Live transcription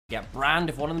get Brand,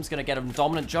 if one of them's going to get a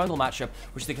dominant jungle matchup,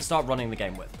 which they can start running the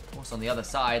game with. Of course, on the other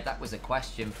side, that was a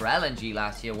question for LNG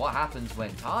last year. What happens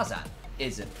when Tarzan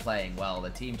isn't playing well?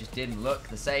 The team just didn't look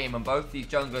the same, and both these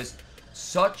junglers,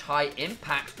 such high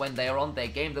impact when they are on their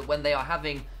game that when they are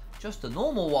having just a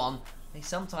normal one, they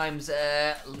sometimes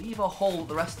leave a hole that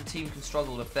the rest of the team can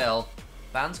struggle to fill.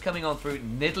 Bans coming on through.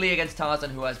 Nidalee against Tarzan,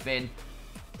 who has been,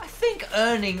 I think,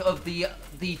 earning of the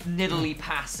Nidalee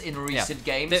pass in recent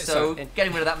games. So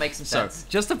getting rid of that makes some sense.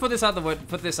 Just to put this out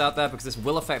there, because this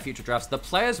will affect future drafts, the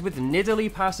players with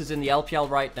Nidalee passes in the LPL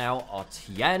right now are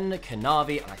Tien,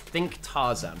 Kanavi, and I think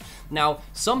Tarzan. Now,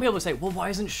 some people say, well, why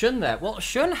isn't Shun there? Well,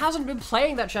 Shun hasn't been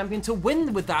playing that champion to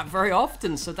win with that very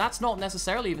often, so that's not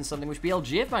necessarily even something which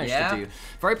BLG have managed to do.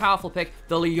 Very powerful pick.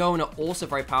 The Leona also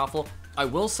very powerful. I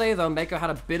will say, though, Mako had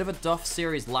a bit of a duff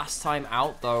series last time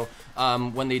out, though,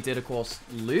 when they did, of course,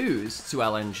 lose to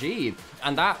LNG.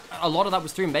 And a lot of that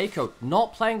was through Mako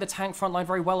not playing the tank frontline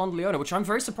very well on Leona, which I'm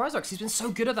very surprised about, because he's been so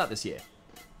good at that this year.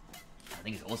 I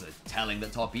think it's also telling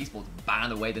that Top Esports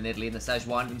ban away the Nidalee and the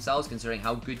Sejuani themselves, considering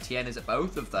how good Tien is at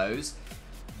both of those.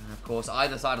 And of course,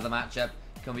 either side of the matchup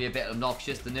can be a bit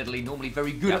obnoxious. The Nidalee normally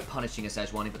very good at punishing a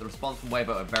Sejuani, but the response from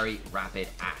Weibo are very rapid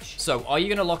Ashe. So, are you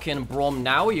going to lock in Braum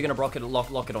now, or are you going to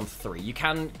lock it on 3? You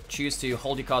can choose to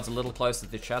hold your cards a little closer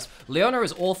to the chest. Leona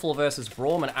is awful versus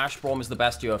Braum, and Ashe Braum is the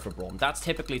best duo for Braum. That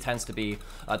typically tends to be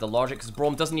the logic, because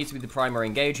Braum doesn't need to be the primary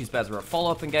engage. He's better at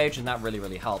follow-up engage, and that really,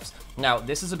 really helps. Now,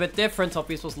 this is a bit different. Top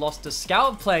Esports lost to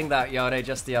Scout playing that Yone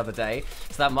just the other day,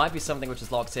 so that might be something which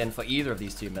is locked in for either of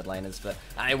these two mid laners, but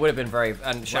it would have been very...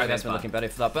 And Shao has been looking better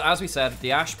for that. But as we said,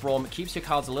 the Ashe Braum keeps your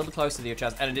cards a little closer to your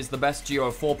chest, and it is the best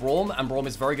duo for Braum, and Braum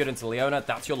is very good into Leona.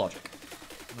 That's your logic.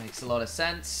 Makes a lot of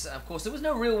sense. Of course, there was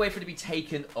no real way for it to be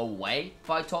taken away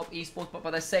by Top Esports, but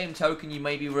by the same token, you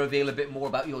maybe reveal a bit more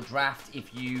about your draft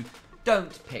if you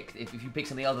don't pick, if you pick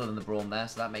something other than the Braum there,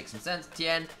 so that makes some sense.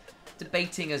 Tien,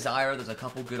 debating a Zyra, there's a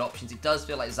couple good options. It does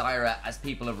feel like Zyra, as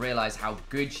people have realized how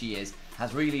good she is,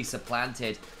 has really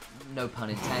supplanted, no pun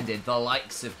intended, the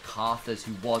likes of Karthus,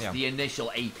 who was the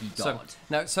initial AP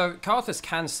god. So Karthus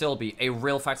can still be a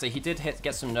real factor. He did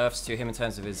get some nerfs to him in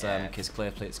terms of his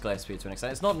clear speed to an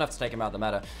extent. It's not enough to take him out of the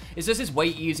meta. It's just it's way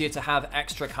easier to have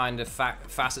extra kind of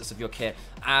facets of your kit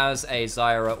as a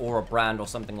Zyra or a Brand or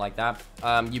something like that.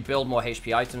 You build more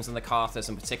HP items in the Karthus,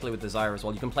 and particularly with the Zyra as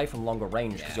well. You can play from longer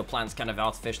range because your plants kind of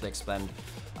artificially expend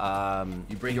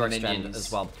you bring your extend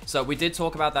as well. So we did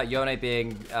talk about that Yone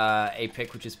being a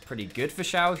pick which is pretty good for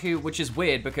Xiaohu, which is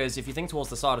weird because if you think towards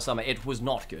the start of summer, it was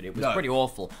not good. It was pretty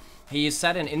awful. He has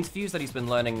said in interviews that he's been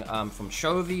learning from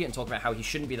Chovy and talking about how he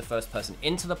shouldn't be the first person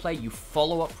into the play. You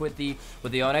follow up with the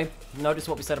Yone. Notice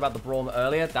what we said about the Braum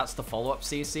earlier. That's the follow-up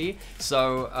CC.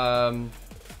 So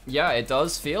yeah, it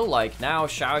does feel like now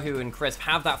Xiaohu and Crisp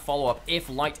have that follow-up if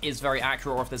Light is very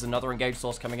accurate or if there's another engage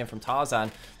source coming in from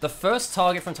Tarzan. The first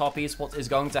target from Top Esports is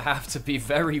going to have to be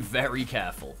very, very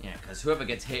careful. Yeah, because whoever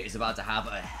gets hit is about to have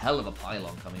a hell of a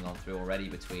pylon coming on through already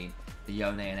between the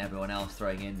Yone and everyone else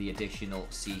throwing in the additional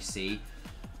CC.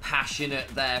 Passionate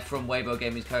there from Weibo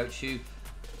Gaming's coach, who...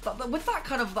 with that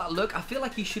kind of look, I feel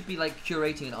like he should be like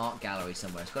curating an art gallery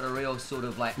somewhere. It's got a real sort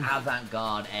of like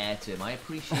avant-garde air to him. I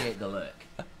appreciate the look.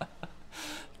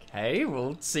 Okay,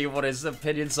 we'll see what his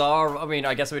opinions are. I mean,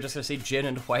 I guess we're just gonna see Jin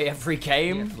and Hui every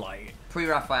game. Yeah. Like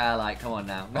pre-Raphael, like, come on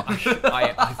now.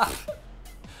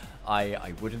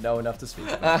 I wouldn't know enough to speak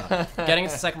about that. Getting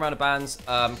into the second round of bans,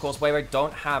 of course, Weibo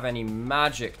don't have any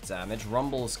magic damage.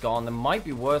 Rumble's gone. It might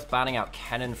be worth banning out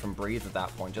Kennen from Breathe at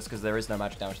that point, just because there is no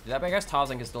magic damage to do that. But I guess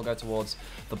Tarzan can still go towards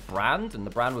the Brand, and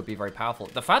the Brand would be very powerful.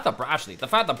 The fact that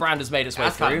Brand has made its way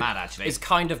through kind of mad, actually. Is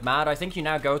kind of mad. I think you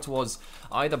now go towards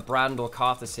either Brand or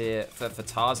Karthus here for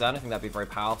Tarzan. I think that'd be very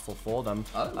powerful for them.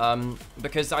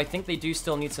 Because I think they do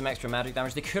still need some extra magic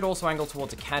damage. They could also angle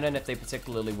towards a Kennen if they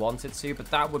particularly wanted to, but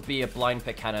that would be a blind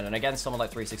pick Kennen, and against someone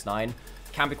like 369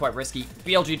 can be quite risky.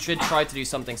 BLG did try to do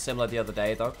something similar the other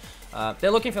day, though. They're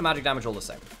looking for magic damage all the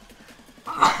same.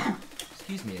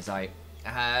 Excuse me as I...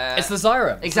 it's the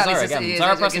Zyra. Exactly.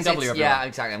 Zyra pressing W. Yeah,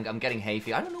 exactly. I'm getting hay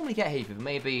fever. I don't normally get hay fever.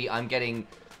 Maybe I'm getting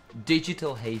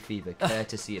digital hay fever,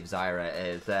 courtesy of Zyra.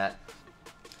 Is that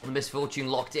the misfortune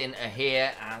locked in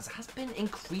here, as has been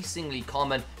increasingly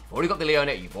common. You've already got the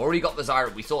Leona, you've already got the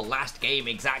Zyra. We saw last game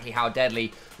exactly how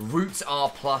deadly roots are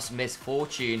plus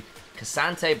misfortune.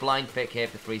 Cassante blind pick here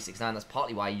for 369. That's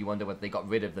partly why you wonder whether they got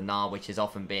rid of the Gnar, which has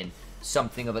often been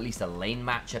something of at least a lane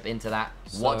matchup into that.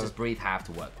 What does Breathe have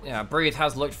to work with? Yeah, Breathe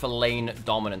has looked for lane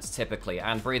dominance typically,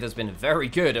 and Breathe has been very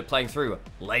good at playing through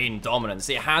lane dominance.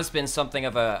 It has been something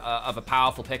of a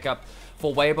powerful pickup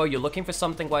for Weibo. You're looking for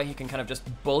something where he can kind of just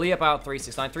bully about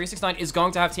 369. 369 is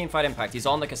going to have teamfight impact. He's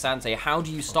on the Cassante. How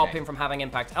do you stop him from having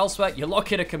impact elsewhere? You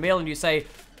lock in a Camille and you say,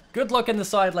 good luck in the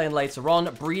side lane later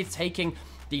on. Breathe taking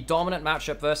the dominant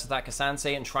matchup versus that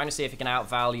Cassante and trying to see if he can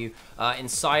outvalue in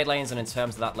side lanes and in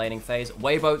terms of that laning phase.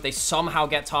 Weibo, they somehow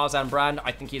get Tarzan Brand.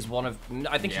 I think he's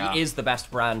he is the best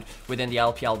brand within the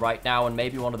LPL right now, and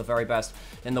maybe one of the very best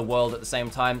in the world at the same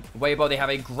time. Weibo, they have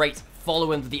a great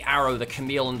following the arrow, the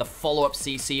Camille, and the follow-up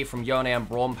CC from Yone and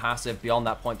Braum passive beyond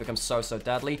that point becomes so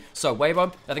deadly. So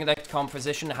Weibo, I think their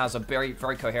composition has a very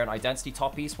coherent identity.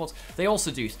 Top esports, they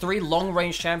also do 3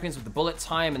 long-range champions with the bullet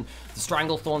time and the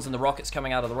Stranglethorns and the rockets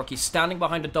coming out of the rookies, standing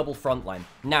behind a double front line.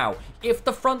 Now, if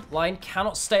the front line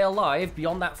cannot stay alive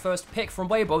beyond that first pick from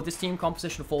Weibo, this team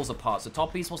composition falls apart. So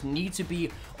top esports need to be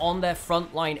on their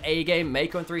front line A game.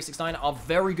 Mako and 369 are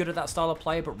very good at that style of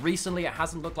play, but recently it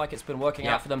hasn't looked like it's been working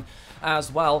out for them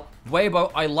as well.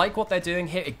 Weibo, I like what they're doing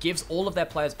here. It gives all of their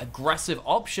players aggressive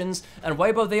options, and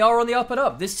Weibo, they are on the up and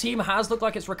up. This team has looked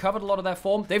like it's recovered a lot of their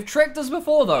form. They've tricked us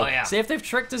before, though. See if they've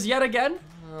tricked us yet again.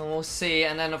 We'll see.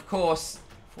 And then, of course,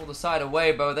 for the side of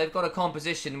Weibo, they've got a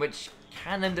composition which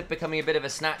can end up becoming a bit of a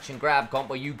snatch and grab comp,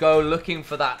 where you go looking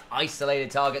for that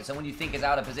isolated target, someone you think is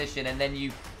out of position, and then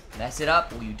you mess it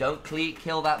up, or you don't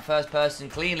kill that first person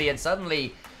cleanly, and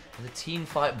suddenly the team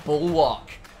fight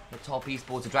bulwark the top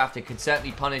esports are drafted could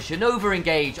certainly punish and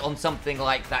over-engage on something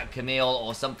like that Camille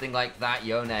or something like that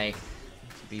Yone.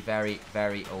 To be very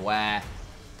aware.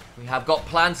 We have got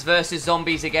Plants versus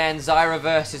Zombies again, Zyra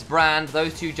versus Brand.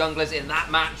 Those two junglers in that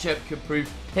matchup could prove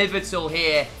pivotal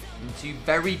here in 2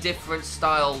 very different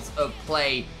styles of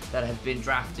play that have been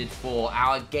drafted for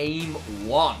our Game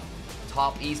 1.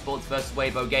 Top esports versus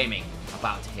Weibo Gaming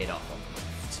about to hit off.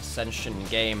 Ascension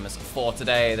games for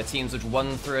today. The teams which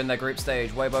won through in their group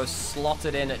stage. Weibo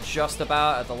slotted in just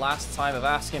about at the last time of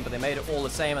asking, but they made it all the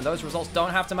same, and those results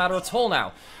don't have to matter at all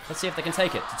now. Let's see if they can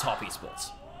take it to top esports.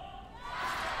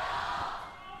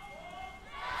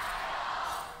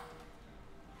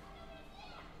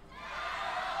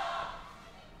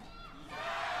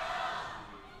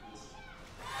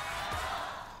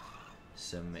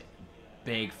 Some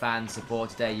big fan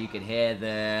support today. You can hear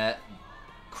the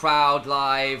crowd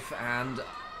live and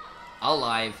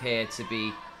alive here to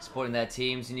be supporting their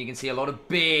teams, and you can see a lot of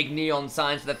big neon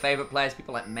signs for their favorite players.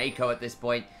 People like Mako at this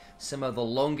point, some of the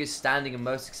longest standing and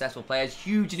most successful players.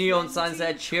 Huge neon signs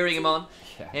there cheering him on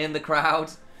in the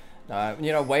crowd.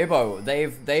 You know, Weibo,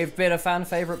 they've been a fan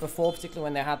favorite before, particularly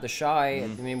when they had the Shy. I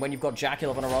mean, when you've got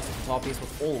Jackal on a roster for top esports,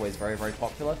 was always very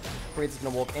popular. Breeze is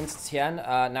going to walk into Tien.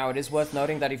 Now, it is worth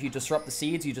noting that if you disrupt the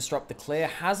seeds, you disrupt the clear.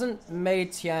 Hasn't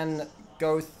made Tien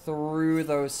go through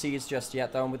those seeds just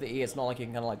yet, though, and with the E, it's not like you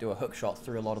can kind of like do a hook shot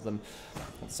through a lot of them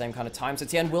at the same kind of time. So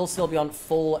Tien will still be on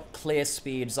full clear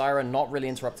speed. Zyra not really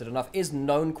interrupted enough, is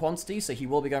known quantity, so he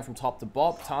will be going from top to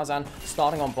bot. Tarzan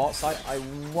starting on bot side. I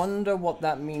wonder what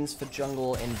that means for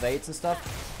jungle invades and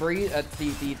stuff.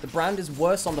 The Brand is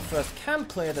worse on the first camp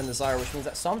clear than the Zyra, which means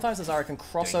that sometimes the Zyra can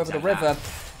cross over the river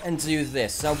and do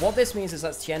this. Now, what this means is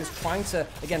that Tien is trying to,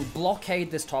 again, blockade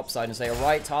this top side and say, all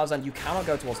right, Tarzan, you cannot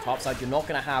go towards top side. You're not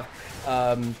going to have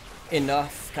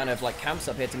enough kind of like camps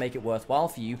up here to make it worthwhile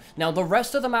for you. Now, the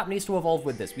rest of the map needs to evolve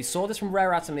with this. We saw this from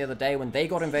Rare Atom the other day when they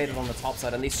got invaded on the top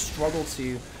side and they struggled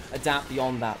to adapt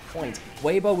beyond that point.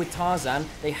 Weibo with Tarzan,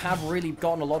 they have really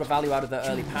gotten a lot of value out of their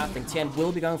early pathing. Tien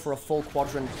will be going for a full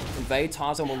quadrant invade.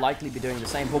 Tarzan will likely be doing the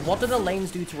same. But what do the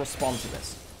lanes do to respond to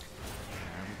this?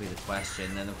 Be the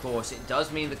question. And of course it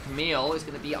does mean that Camille is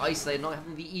going to be isolated, not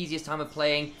having the easiest time of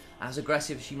playing as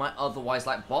aggressive as she might otherwise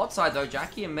like. Bot side though,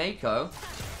 Jackie and Mako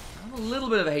have a little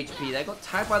bit of a HP there. Got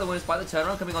tagged by the winners by the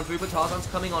turnaround coming on through, but Tarzan's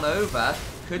coming on over.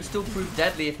 Could still prove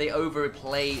deadly if they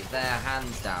overplay their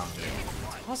hands down here.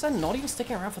 Tarzan not even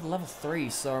sticking around for the level 3,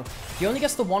 so he only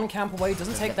gets the 1 camp away,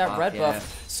 doesn't take that red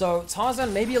buff. So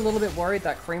Tarzan maybe a little bit worried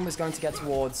that Cream was going to get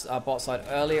towards bot side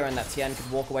earlier and that Tien could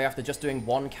walk away after just doing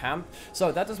 1 camp.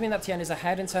 So that does mean that Tien is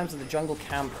ahead in terms of the jungle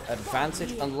camp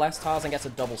advantage, unless Tarzan gets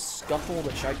a double scuttle,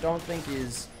 which I don't think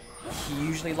is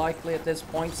hugely likely at this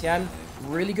point. Tien,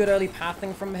 really good early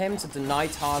pathing from him to deny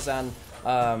Tarzan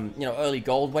you know, early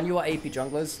gold. When you are AP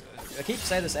junglers, I keep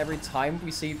saying this every time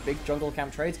we see big jungle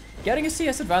camp trades, getting a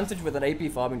CS advantage with an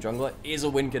AP farming jungler is a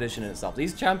win condition in itself.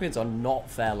 These champions are not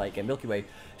fair late game. Milky Way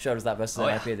showed us that versus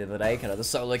NIP the other day, kind of the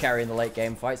solo carry in the late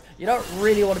game fights. You don't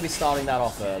really want to be starting that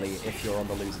off early if you're on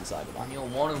the losing side of that. When your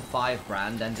 1 and 5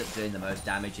 brand ends up doing the most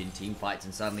damage in team fights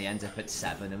and suddenly ends up at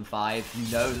 7 and 5,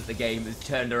 you know that the game has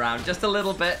turned around just a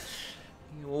little bit.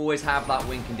 You always have that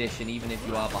win condition, even if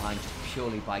you are behind, just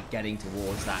purely by getting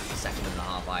towards that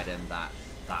 2.5 item, that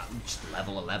just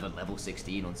level 11, level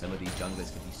 16 on some of these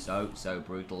junglers could be so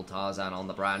brutal. Tarzan on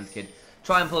the brand could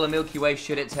try and pull a Milky Way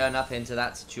should it turn up into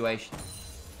that situation.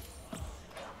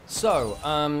 So,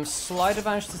 slight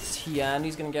advantage to Tien.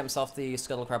 He's going to get himself the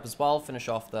Scuttle Crab as well, finish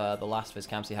off the last of his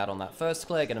camps he had on that first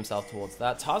clear, get himself towards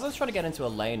that. Tarzan's trying to get into a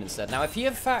lane instead. Now, if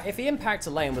he impacts a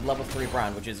lane with level 3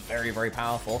 brand, which is very, very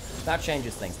powerful, that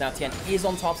changes things. Now, Tien is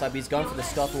on top side, but he's going for the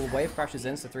Scuttle. Wave crashes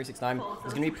in, so 369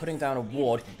 is going to be putting down a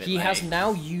ward. He has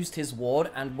now used his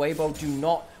ward, and Weibo do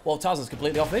not... Well, Tarzan's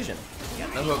completely off vision.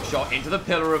 Get the hook shot into the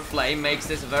Pillar of Flame makes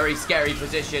this a very scary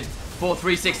position.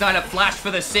 4-3-6-9, a flash for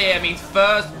the Seer means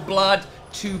first blood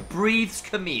to Breathes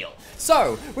Camille.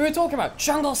 So, we were talking about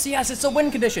jungle CS, it's a win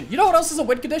condition. You know what else is a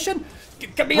win condition?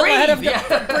 Camille ahead of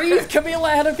Breathe, Camille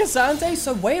ahead of Cassante.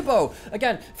 So Weibo,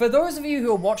 again, for those of you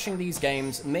who are watching these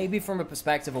games, maybe from a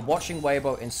perspective of watching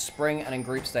Weibo in spring and in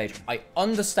group stage, I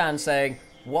understand saying,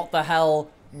 what the hell?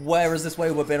 Where has this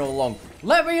Weibo been all along?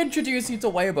 Let me introduce you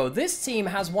to Weibo. This team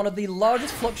has one of the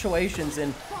largest fluctuations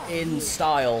in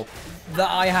style that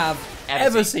I have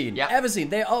ever seen. Yep. Ever seen.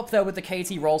 They're up there with the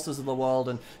KT Rolsters of the world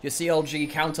and your CLG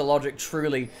counter logic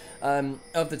truly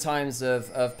of the times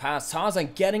of past.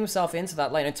 Tarzan getting himself into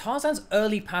that lane, and Tarzan's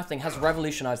early pathing has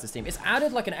revolutionized this team. It's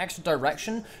added like an extra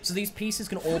direction so these pieces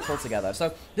can all pull together.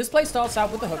 So this play starts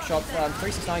out with the hook shot.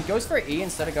 369 goes for an E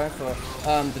instead of going for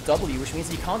the W, which means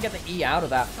he can't get the E out of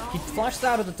that. He flashes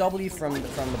out of the W from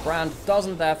the brand,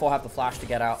 doesn't therefore have the flash to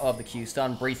get out of the Q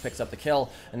stun. Breathe picks up the kill,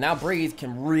 and now Breathe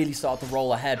can really start to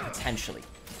roll ahead potentially.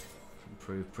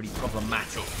 Prove pretty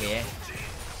problematic here,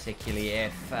 particularly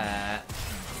if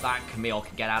that Camille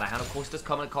can get out of hand. Of course, it does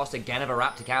come at a cost again of a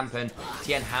Raptor camp, and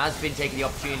Tien has been taking the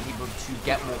opportunity to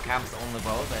get more camps on the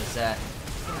road. There's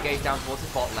engage down towards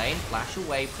the bot lane, flash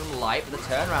away from Light, but the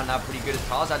turnaround now pretty good as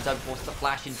Tarzan don't force the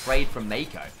flash in trade from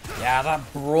Mako. Yeah, that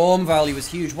Braum value was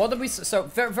huge. What did we... So,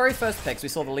 very first picks, we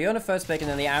saw the Leona first pick and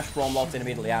then the Ashe Braum locked in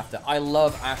immediately after. I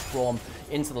love Ashe Braum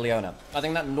into the Leona. I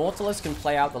think that Nautilus can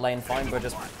play out the lane fine by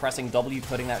just pressing W,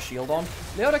 putting that shield on.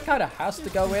 Leona kind of has to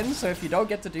go in, so if you don't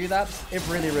get to do that, it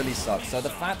really, really sucks. So the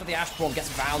fact that the Ashe Braum gets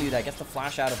value there, gets the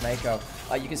flash out of Mako,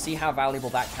 you can see how valuable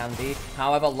that can be.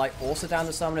 However, Light also down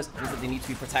the summoners means that they need to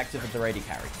be protective of the AD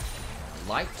carry.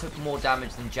 Light took more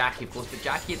damage than Jackie, of course, but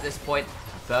Jackie at this point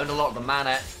burned a lot of the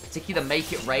mana. Particularly the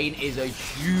Make It Rain is a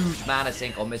huge mana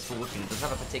sink on Miss Fortune. It does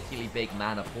have a particularly big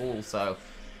mana pool, so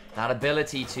that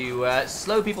ability to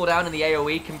slow people down in the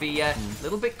AoE can be a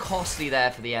little bit costly there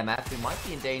for the MF, who might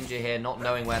be in danger here, not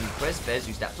knowing when Crisp is,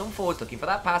 who steps on forward, looking for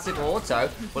that passive auto.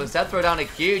 Will instead throw down a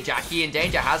Q. Jackie in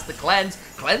danger, has the cleanse.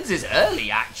 Cleanses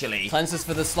early, actually. Cleanses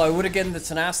for the slow. Would have given the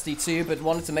tenacity too, but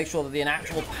wanted to make sure that the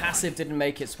actual passive didn't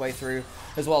make its way through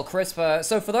as well. Crisp.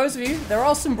 So for those of you, there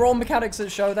are some Braum mechanics that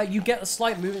show that you get a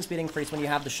slight movement speed increase when you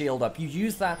have the shield up. You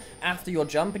use that after your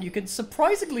jump, and you can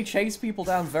surprisingly chase people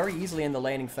down very easily in the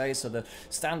laning phase. So the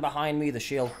stand behind me, the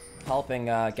shield helping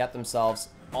get themselves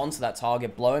onto that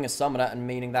target, blowing a summoner, and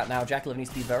meaning that now Jackie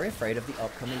needs to be very afraid of the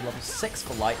upcoming level 6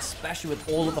 for Light, especially with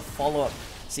all of the follow-up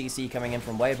CC coming in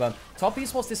from Weibo. Top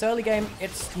Esports this early game,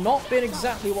 it's not been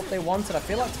exactly what they wanted. I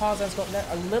feel like Tarzan's got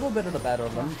a little bit of the better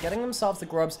of them. Getting themselves the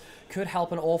grubs could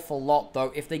help an awful lot,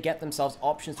 though, if they get themselves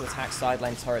options to attack side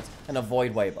lane turrets and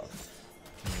avoid Weibo.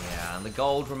 Yeah, and the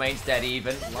gold remains dead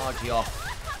even, largely off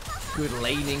good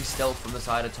laning still from the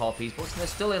side of Top Esports, and they're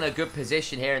still in a good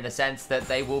position here in the sense that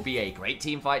they will be a great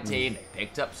team fight team. They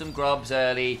picked up some grubs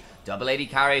early, double AD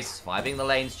carries, surviving the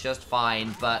lanes just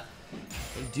fine, but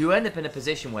they do end up in a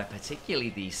position where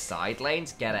particularly these side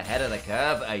lanes get ahead of the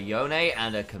curve. A Yone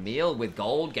and a Camille with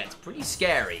gold gets pretty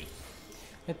scary.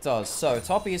 It does. So,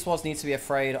 Top Esports needs to be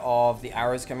afraid of the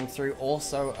arrows coming through.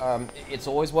 Also, it's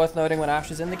always worth noting when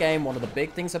Ashe is in the game, one of the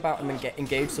big things about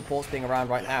engaged supports being around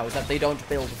right now is that they don't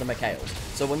build with the Mikhails.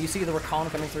 So when you see the Rakan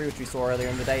coming through, which we saw earlier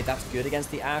in the day, that's good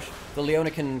against the Ashe. The Leona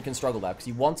can struggle there, because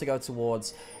you want to go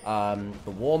towards the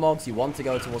Warmogs, you want to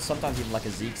go towards sometimes even like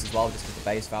a Zeke's as well, just because the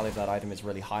base value of that item is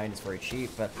really high and it's very cheap.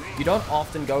 But you don't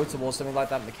often go towards something like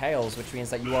that Mikhails, which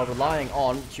means that you are relying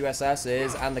on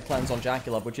QSS's and the cleanse on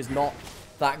Jaculov, which is not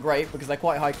that great because they're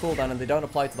quite high cooldown and they don't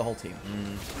apply to the whole team.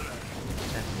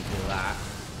 Definitely do that.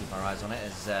 Keep our eyes on it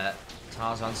as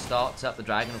Tarzan starts up the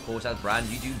dragon, of course, as Brand.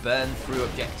 You do burn through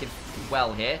objective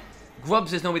well here.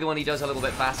 Grubs is normally the one he does a little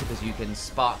bit faster because you can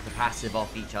spark the passive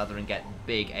off each other and get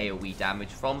big AoE damage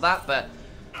from that, but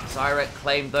Zyra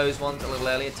claimed those ones a little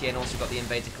earlier. TN also got the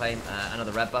invade to claim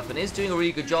another red buff and is doing a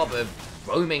really good job of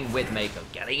roaming with Mako,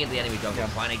 getting into the enemy jungle,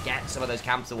 trying to get some of those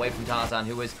camps away from Tarzan,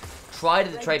 who was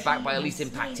tried to trade back by at least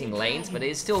impacting lanes, but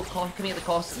is still coming at the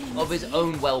cost of his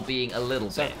own well-being a little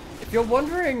bit. If you're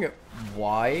wondering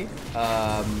why,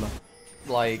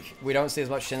 like, we don't see as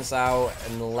much Xin Zhao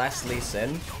and less Lee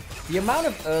Sin, the amount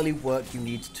of early work you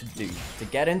need to do to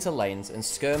get into lanes and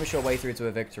skirmish your way through to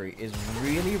a victory is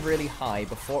really, really high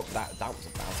before... That was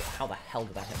about it. How the hell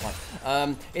did that hit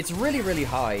mine? It's really, really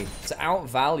high to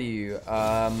outvalue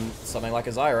something like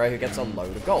a Zyra who gets a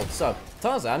load of gold. So,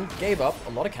 Tarzan gave up a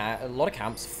lot of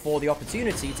camps for the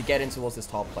opportunity to get in towards this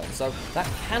top lane. So, that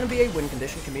can be a win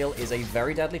condition. Camille is a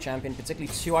very deadly champion,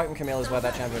 particularly 2-item Camille is where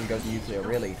that champion goes nuclear,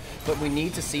 really. But we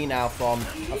need to see now from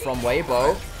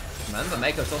Weibo. Remember,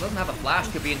 Mako still doesn't have a flash,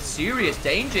 could be in serious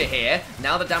danger here.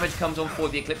 Now the damage comes on for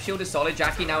the Eclipse Shield is solid.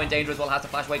 Jackie now in danger as well, has to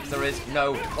flash away because there is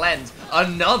no cleanse.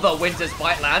 Another Winter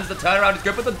Spite lands, the turnaround is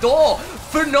good, but the door,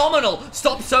 phenomenal!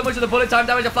 Stops so much of the bullet time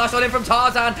damage, a flash on in from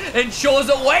Tarzan, ensures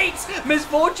a wait!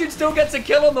 Misfortune still gets a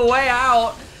kill on the way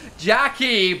out.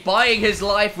 Jackie buying his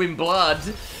life in blood.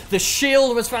 The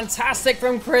shield was fantastic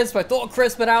from Crisp. I thought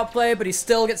Crisp had outplayed, but he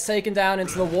still gets taken down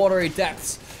into the watery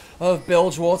depths of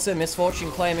Bilgewater.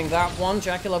 Misfortune claiming that one.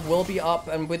 Jackulov will be up,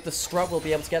 and with the scrub, will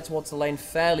be able to get towards the lane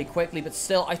fairly quickly, but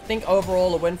still, I think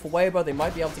overall a win for Weibo. They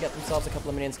might be able to get themselves a couple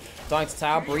of minions dying to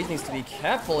tower. Breathe needs to be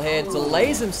careful here.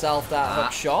 Delays himself that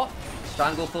hook shot.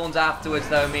 Stranglethorns afterwards,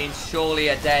 though, means surely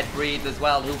a dead Breathe as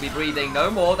well. He'll be breathing no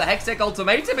more. The Hextech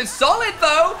Ultimatum is solid,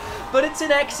 though, but it's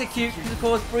an execute because, of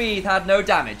course, Breathe had no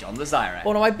damage on the Zyra.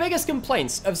 One of my biggest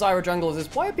complaints of Zyra junglers is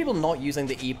why are people not using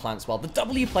the E plants well? The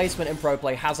W placement in pro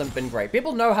play hasn't been great.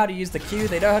 People know how to use the Q,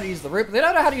 they know how to use the root, but they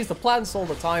don't know how to use the plants all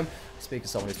the time. Speak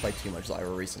as someone who's played too much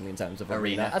Zyra recently in terms of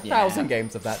Arena. 1,000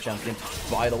 games of that champion.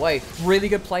 By the way, really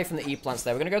good play from the E-plants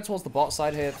there. We're going to go towards the bot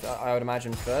side here, I would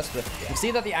imagine, first. But you can see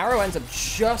that the arrow ends up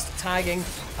just tagging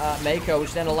Mako,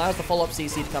 which then allows the follow-up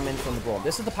CC to come in from the Braum.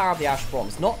 This is the power of the Ashe Braum.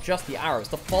 It's not just the arrow, it's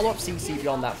the follow-up CC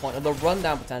beyond that point. And the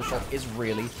rundown potential is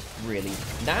really, really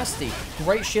nasty.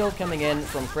 Great shield coming in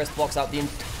from Chris, blocks out the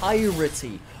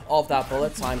entirety of that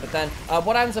bullet time, but then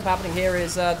what ends up happening here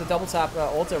is the double tap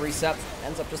auto reset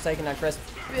ends up just taking down Chris.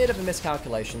 Bit of a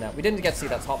miscalculation there. We didn't get to see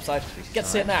that top side. Get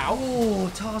to see it now. Ooh,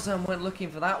 Tarzan went looking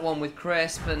for that one with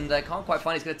Crisp and can't quite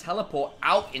find it. He's going to teleport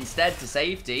out instead to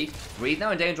safety. Breathe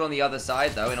now in danger on the other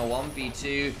side though in a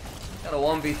 1v2. Got a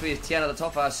 1v3 as TN at the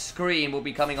top of our screen will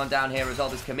be coming on down here as well.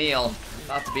 This Camille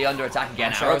about to be under attack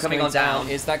again. Arrow coming on down.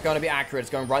 Is that going to be accurate? It's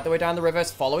going right the way down the river.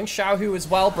 It's following Xiaohu as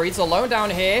well. Breathes alone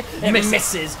down here. It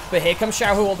misses. But here comes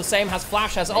Xiaohu all the same. Has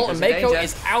flash, has ult, and Mako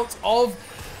is out of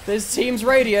this team's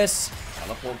radius.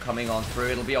 Teleport coming on through.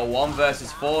 It'll be a 1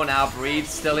 versus 4 now. Breathe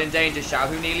still in danger.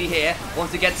 Xiaohu nearly here.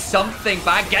 Wants to get something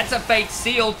back. Gets a fate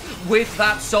sealed with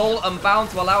that soul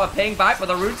unbound to allow a ping back, but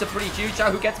the roots are pretty huge.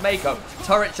 Xiaohu gets Mako.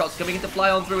 Turret shots coming in to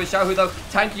fly on through as Xiaohu, though,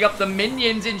 tanking up the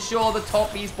minions. Ensure the top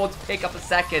esports pick up a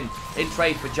second in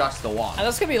trade for just the one. And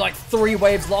that's going to be like 3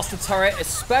 waves lost to turret,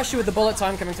 especially with the bullet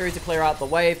time coming through to clear out the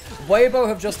wave. Weibo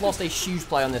have just lost a huge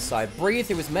play on this side. Breathe,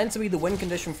 who was meant to be the win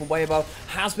condition for Weibo,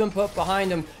 has been put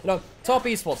behind him. You know, top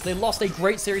esports, they lost a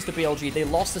great series to BLG. They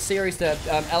lost a series to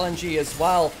LNG as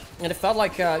well. And it felt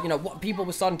like, you know, what people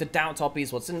were starting to doubt top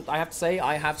esports. And I have to say,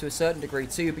 I have to a certain degree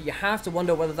too. But you have to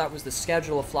wonder whether that was the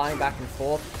schedule of flying back and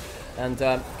forth and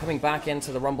coming back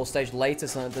into the Rumble stage later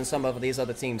than some of these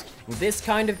other teams. This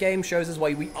kind of game shows us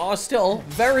why we are still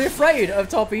very afraid of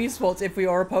top esports if we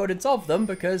are opponents of them,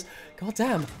 because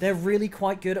goddamn, they're really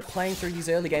quite good at playing through these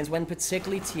early games when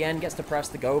particularly TN gets to press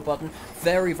the go button.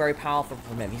 Very, very powerful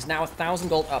from him. He's now 1,000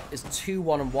 gold up, is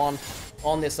 2-1-1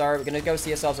 on this area. We're going to go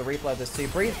see ourselves a replay of this too.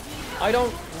 Breathe, I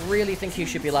don't really think he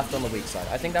should be left on the weak side.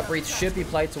 I think that Breathe should be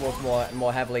played towards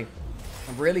more heavily.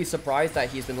 I'm really surprised that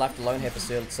he's been left alone here for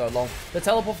so long. The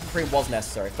teleport for free was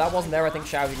necessary. If that wasn't there, I think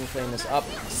Xiaohu can clean this up.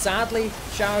 Sadly,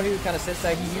 Xiaohu kind of sits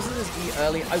there. He uses his E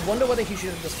early. I wonder whether he should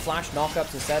have just flashed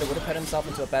knockups instead. It would have put himself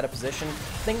into a better position.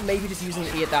 I think maybe just using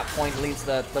the E at that point leads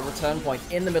to the return point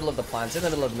in the middle of the plants, in the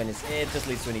middle of the minutes. It just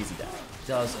leads to an easy death.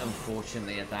 Does,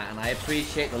 unfortunately, at that, and I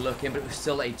appreciate the look in, but it was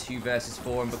still a 2 versus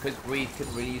 4, and because Breathe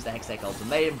couldn't really use the Hextech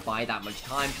Ultimatum by that much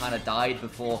time, kind of died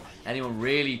before anyone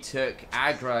really took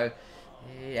aggro.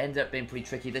 It ended up being pretty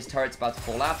tricky. This turret's about to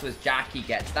fall afterwards. Jackie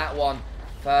gets that one.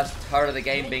 First turret of the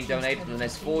game being donated to the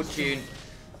Misfortune.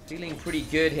 Feeling pretty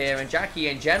good here. And Jackie,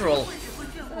 in general,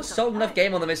 A solid enough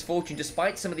game on the Misfortune,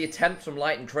 despite some of the attempts from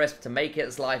Light and Crisp to make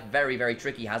his life very, very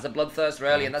tricky. Has a Bloodthirst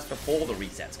early, and that's before the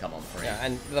resets come on for him. Yeah,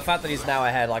 and the fact that he's now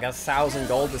ahead, like 1,000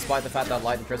 gold, despite the fact that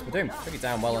Light and Crisp are doing pretty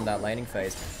damn well in that laning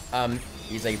phase,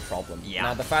 is a problem. Yeah.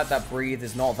 Now, the fact that Breathe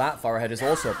is not that far ahead is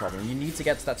also a problem. You need to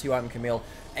get to that 2-item Camille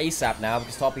ASAP now,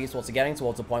 because top esports are getting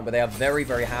towards a point where they are very,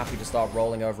 very happy to start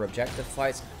rolling over objective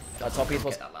fights. Top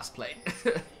esports. That last plate.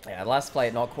 Yeah, last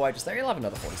plate, not quite. Just there. He'll have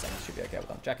another 40 seconds. Should be okay with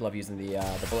that. Jackie Love using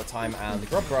the bullet time and the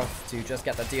grub growth to just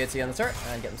get that DOT on the turret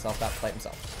and get himself that plate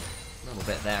himself. A little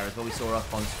bit there as well. We saw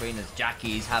up on screen as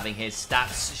Jackie's having his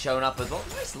stats shown up as well.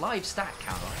 Nice live stat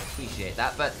count. I appreciate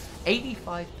that. But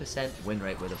 85% win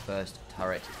rate with the first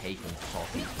turret taken top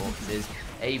esports is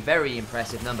a very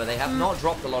impressive number. They have not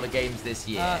dropped a lot of games this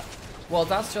year. Well,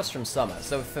 that's just from summer.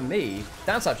 So for me,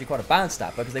 that's actually quite a bad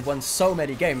stat because they've won so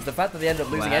many games. The fact that they end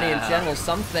up losing any in general is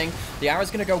something. The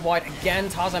arrow's going to go wide again.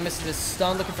 Tarzan misses his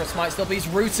stun, looking for a smite still, but he's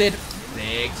rooted.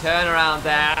 Big turnaround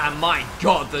there, and my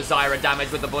god, the Zyra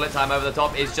damage with the bullet time over the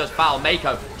top is just foul.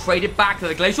 Mako traded back to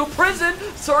the Glacial Prison.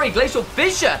 Sorry, Glacial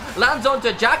Fissure lands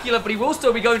onto Jacula, but he will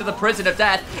still be going to the Prison of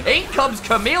Death. In comes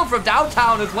Camille from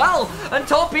downtown as well, and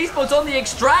top esports on the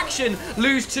extraction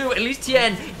lose 2. At least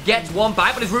Tien gets 1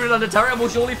 back, but is rooted under turret and will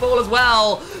surely fall as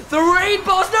well. The raid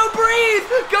boss, no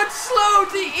breathe, got slowed.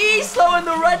 The E slow and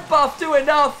the red buff do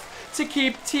enough to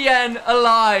keep Tien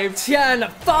alive. Tien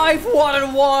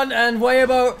 5-1-1, and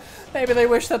Weibo, maybe they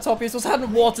wish that top esports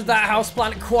hadn't watered that house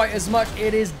plant quite as much.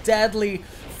 It is deadly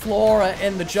flora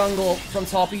in the jungle from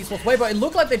top esports. Weibo, it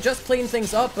looked like they just cleaned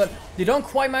things up, but they don't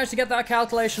quite manage to get that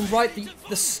calculation right.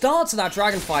 The start to that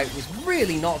dragon fight was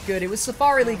really not good. It was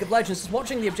Safari League of Legends. Just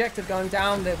watching the objective going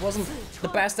down, it wasn't the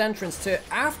best entrance to it.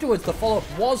 Afterwards, the follow-up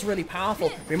was really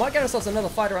powerful. We might get ourselves another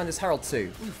fight around this Herald too.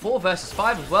 4 versus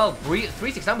 5 as well.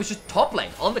 369 was just top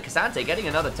lane on the Cassante, getting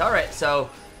another turret,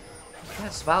 so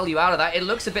gets value out of that. It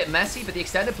looks a bit messy, but the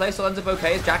extended play still ends up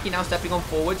okay as Jackie now stepping on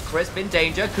forwards. Crisp in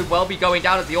danger, could well be going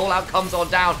down as the all-out comes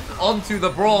on down onto the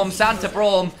Braum. Santa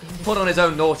Braum put on his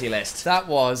own naughty list. That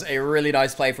was a really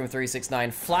nice play from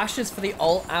 369. Flashes for the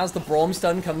ult as the Braum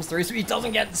stun comes through, so he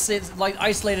doesn't get like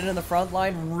isolated in the front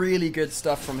line. Really good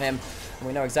stuff from him. And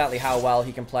we know exactly how well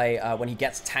he can play when he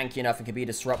gets tanky enough and can be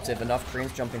disruptive enough.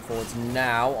 Cream's jumping forwards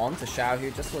now onto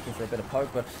Xiaohu, just looking for a bit of poke.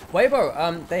 But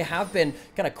Weibo, they have been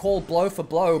kind of called blow for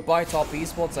blow by top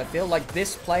esports. I feel like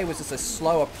this play was just a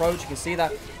slow approach. You can see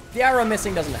that the arrow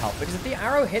missing doesn't help, because if the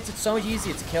arrow hits, it's so much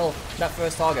easier to kill that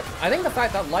first target. I think the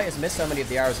fact that Light has missed so many of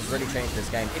the arrows has really changed this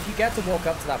game. If you get to walk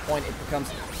up to that point, it becomes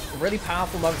a really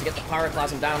powerful moment to get the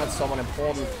Pyroclasm down on someone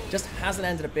important. Just hasn't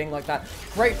ended up being like that.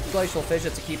 Great Glacial Fissure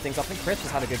to keep things up. I think Chris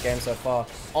has had a good game so far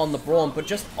on the Braum, but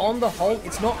just on the whole,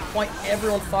 it's not quite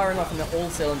everyone firing off in all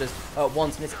cylinders at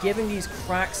once, and it's giving these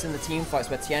cracks in the team fights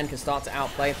where Tien can start to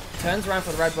outplay. Turns around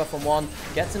for the red buff on one,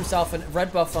 gets himself a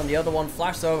red buff on the other one,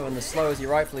 flashes over, and the slow, as you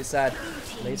rightfully said,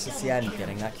 leads to Tien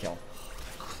getting that kill.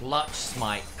 Clutch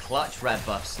smite, clutch red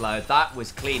buff slow. That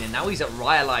was clean, and now he's at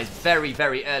Ryalize very,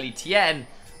 very early. Tien,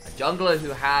 a jungler who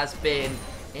has been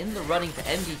in the running for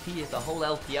MVP as the whole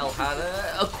LPL had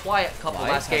a quiet couple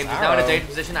last games. He's now in a dangerous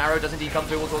position. Arrow does indeed come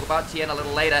through. We'll talk about Tien a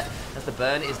little later as the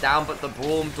burn is down, but the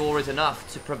Braum door is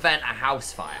enough to prevent a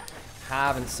house fire.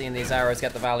 Haven't seen these arrows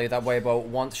get the value that Weibo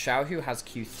wants. Xiaohu has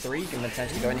Q3, can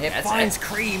potentially go in here. Finds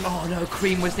Cream. Oh no,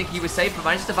 Cream was thinking he was safe, but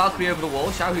manages to Valkyrie over the wall.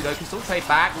 Xiaohu though can still trade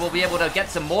back. Will be able to get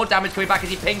some more damage coming back as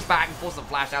he pings back and forces a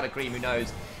flash out of Cream. Who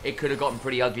knows? It could have gotten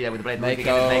pretty ugly there with the blade moving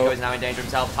again. Mako is now in danger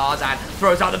himself. Tarzan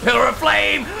throws out the Pillar of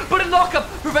Flame, but a knockup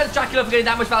prevents Dracula from getting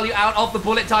that much value out of the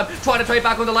bullet time. Trying to trade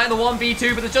back on the Light in the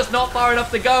 1v2, but it's just not far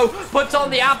enough to go. Puts on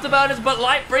the afterburners, but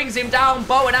Light brings him down.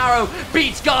 Bow and arrow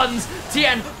beats guns.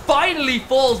 Tien finally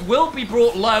falls, will be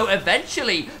brought low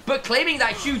eventually, but claiming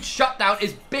that huge shutdown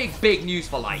is big, big news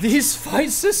for Light. These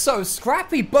fights are so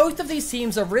scrappy. Both of these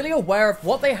teams are really aware of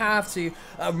what they have to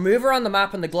move around the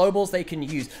map and the globals they can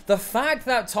use. The fact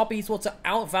that top esports are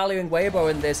outvaluing Weibo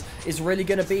in this is really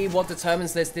going to be what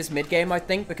determines this mid game, I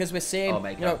think, because we're seeing,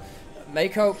 you know,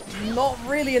 Mako not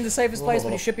really in the safest place,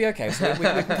 but he should be okay. So we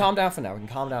can calm down for now. We can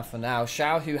calm down for now.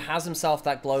 Xiao, who has himself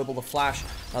that global, the flash,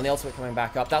 and the ultimate coming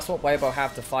back up. That's what Weibo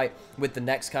have to fight with the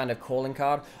next kind of calling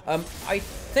card. I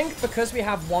think because we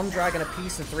have 1 dragon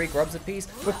apiece and 3 grubs apiece,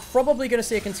 we're probably going to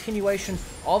see a continuation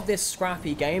of this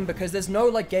scrappy game, because there's no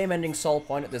like game-ending soul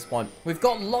point at this point. We've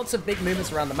got lots of big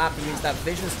movements around the map. It means that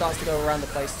vision starts to go around the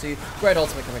place too. Great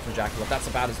ultimate coming from Jackie. That's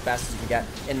about as best as you can get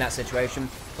in that situation.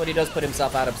 But he does put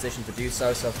himself out of position to do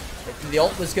so. So the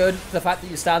ult was good. The fact that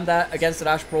you stand there against an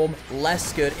Ash Braum,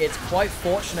 less good. It's quite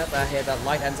fortunate that here that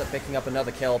Light ends up picking up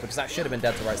another kill, because that should have been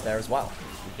dead to rights there as well.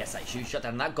 gets that huge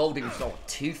shutdown. And that gold didn't start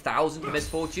 2,000 for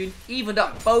Misfortune. Evened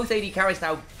up. Both AD carries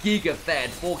now giga fed.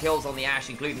 4 kills on the Ashe,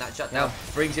 including that shutdown.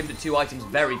 Brings him to 2 items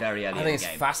very, very early in the game. I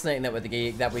think it's fascinating that with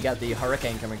that we get the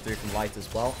Hurricane coming through from Light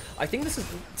as well. I think this is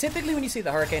typically when you see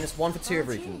the Hurricane, it's one for two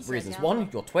reasons. One,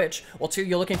 your Twitch, or two,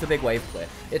 you're looking for big wave clear.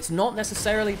 It's not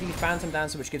necessarily the Phantom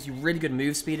Dancer, which gives you really good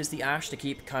move speed as the Ashe to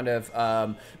keep kind of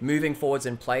moving forwards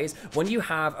in plays. When you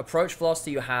have approach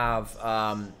velocity, you have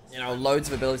you know, loads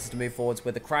of abilities to move forwards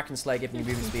with the Kraken Slayer giving you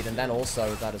movement speed, and then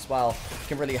also that as well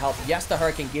can really help. Yes, the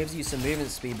Hurricane gives you some movement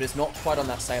speed, but it's not quite on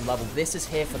that same level. This is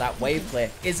here for that wave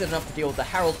clear. Is it enough to deal with the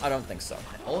Herald? I don't think so.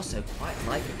 I also quite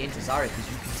like it into Zarya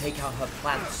because you can take out her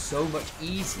plant so much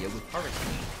easier with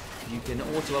Hurricane. You can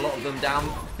auto a lot of them down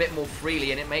a bit more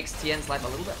freely, and it makes TN's life a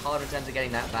little bit harder in terms of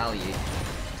getting that value.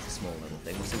 Just a small little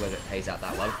thing. We'll see whether it pays out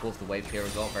that well. Of course, the wave clear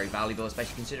as well, very valuable,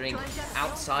 especially considering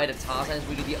outside of Tarzan is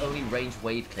really the only ranged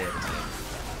wave clear of the team.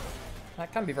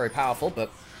 That can be very powerful, but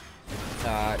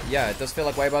yeah, it does feel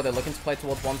like Weibo, they're looking to play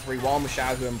towards 1-3-1 with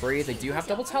Xiaohu and Breeze. They do have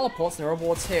double teleports, and there are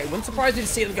rewards here. It wouldn't surprise me to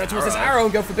see them go towards this arrow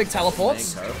and go for big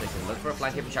teleports. They can look for a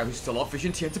flank here, but Xiaohu's still off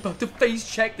vision. Tien's about to face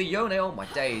check the Yone. Oh my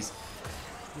days.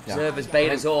 Observers bait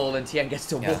us all, and Tien gets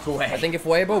to walk away. I think if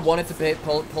Weibo wanted to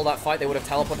pull that fight, they would have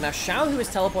teleported. Now, Xiaohu is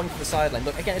teleporting to the sideline.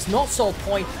 Look, again, it's not sole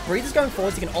point. Breeze is going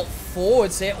forwards. He can ult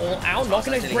forwards here, all out. Not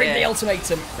going to bring the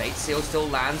ultimatum. Fate Seal still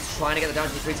lands, trying to get the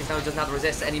damage to 369. Doesn't have to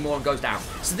resist anymore and goes down.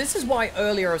 So this is why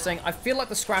earlier I was saying I feel like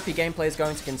the scrappy gameplay is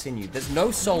going to continue. There's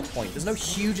no sole point. There's no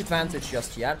huge advantage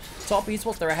just yet. Top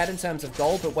esports, they're ahead in terms of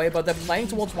gold, but Weibo, they're playing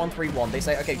towards 1-3-1. They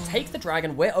say, okay, take the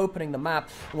dragon. We're opening the map,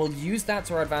 and we'll use that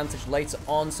to our advantage later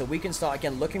on, so we can start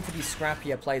again looking for these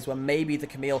scrappier plays where maybe the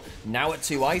Camille, now at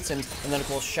 2 items, and then of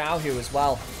course Xiaohu as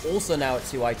well, also now at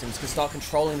 2 items, can start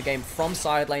controlling the game from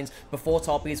side lanes before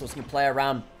top esports can play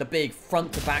around the big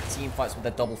front-to-back team fights with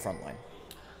their double front line.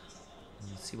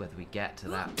 Let's see whether we get to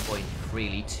that point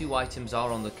freely. 2 items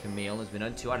are on the Camille. There's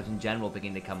been 2 items in general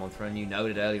beginning to come on through, and you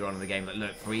noted earlier on in the game that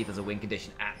look, 3 there's a win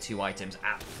condition at 2 items.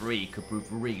 At 3 could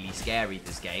prove really scary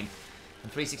this game.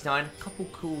 And 369, a couple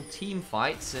cool team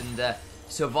fights, and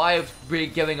survived really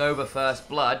going over first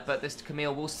blood, but this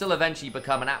Camille will still eventually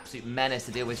become an absolute menace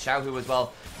to deal with. Xiaohu as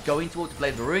well, going towards the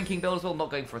Blade of the Ruin King build as well,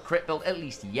 not going for a crit build, at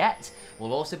least yet.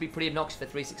 Will also be pretty obnoxious for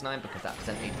 369 because that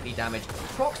percent HP damage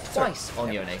procs twice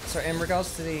on Yone. So in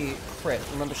regards to the crit,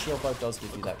 remember shield bow does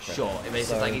give you that crit. Sure,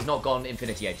 it's like he's not gone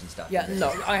Infinity Edge and stuff. Yeah,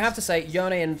 no, I have to say,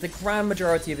 Yone in the grand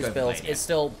majority of his builds is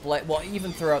still Blade, well,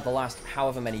 even throughout the last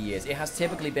however many years, it has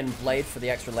typically been Blade for the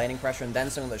extra laning pressure and then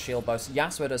something that shield bow.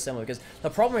 Yasuo does similar, because the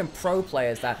problem in pro play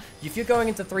is that if you're going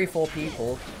into 3-4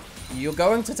 people, you're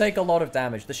going to take a lot of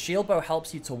damage. The shield bow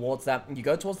helps you towards that, and you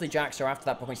go towards the Jaxo after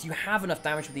that point, so you have enough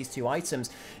damage with these 2 items,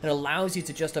 and it allows you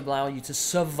to just allow you to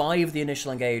survive the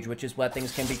initial engage, which is where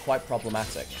things can be quite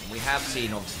problematic. We have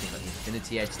seen, obviously, like the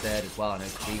Infinity Edge third as well. I know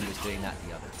Cream was doing that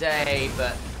the other day,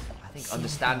 but I think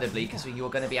understandably, because you're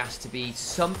going to be asked to be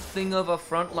something of a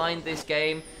frontline this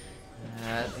game,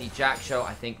 the Jaxo,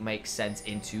 I think, makes sense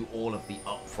into all of the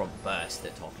upfront burst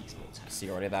that top esports has. See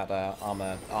already that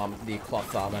the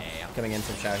cloth armor coming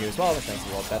into Xiaohu as well, which makes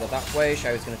it a lot better that way.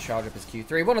 Xiaohu's going to charge up his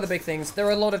Q3. One of the big things, there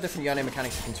are a lot of different Yone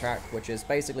mechanics you can track, which is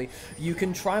basically you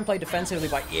can try and play defensively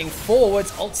by eating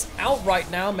forwards. Ult's out right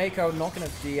now. Mako not going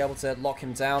to be able to lock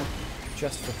him down.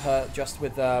 Just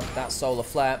with that solar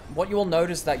flare. What you will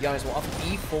notice is that Yones will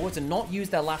often E forwards and not use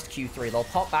their last Q3. They'll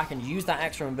pop back and use that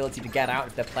extra mobility to get out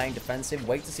if they're playing defensive.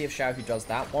 Wait to see if Xiaohu does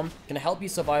that one. Can help you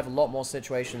survive a lot more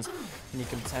situations, and you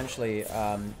can potentially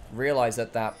realize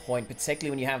at that point, particularly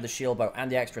when you have the shield bow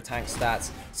and the extra tank stats.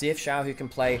 See if Xiaohu can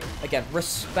play, again,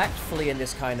 respectfully in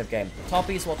this kind of game. Top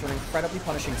esports are an incredibly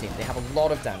punishing team. They have a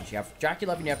lot of damage. You have Jackie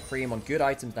Love and you have Cream on good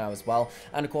items now as well.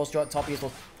 And of course, top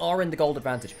esports are in the gold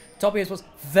advantage. Top esports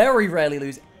very rarely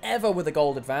lose ever with a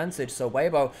gold advantage, so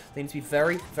Weibo, they need to be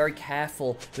very, very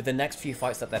careful with the next few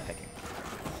fights that they're picking.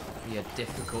 Be a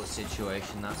difficult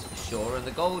situation, that's for sure, and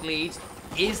the gold lead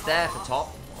is there for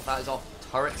top. That is off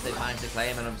turrets they've managed to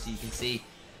claim, and obviously you can see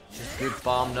just good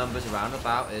farm numbers around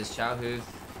about as Xiaohu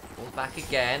falls back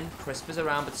again. Crisp is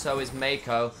around, but so is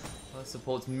Mako. Both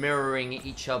supports mirroring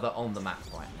each other on the map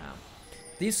right now.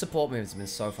 These support moves have been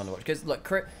so fun to watch, because look,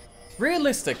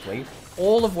 realistically,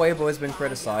 all of Weibo has been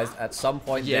criticized at some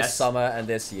point this summer and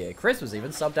this year. Chris was even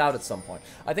subbed out at some point.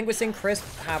 I think we're seeing Chris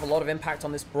have a lot of impact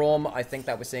on this Braum. I think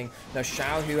that we're seeing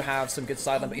Xiaohu have some good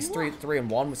sideline, but he's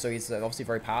 3-1, so he's obviously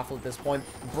very powerful at this point.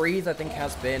 Breathe, I think,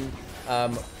 has been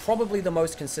probably the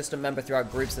most consistent member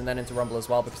throughout groups and then into Rumble as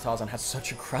well, because Tarzan had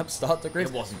such a crap start to groups.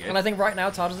 It wasn't good. And I think right now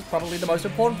Tarzan is probably the most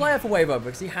important player for Weibo,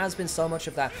 because he has been so much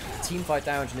of that team fight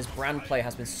damage, and his brand play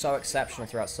has been so exceptional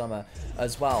throughout summer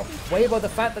as well. Weibo, the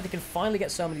fact that they can finally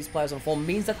get some of these players on form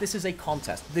means that this is a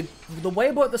contest. The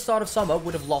Weibo at the start of summer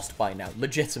would have lost by now,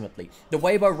 legitimately. The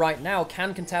Weibo right now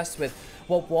can contest with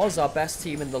what was our best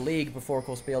team in the league before, of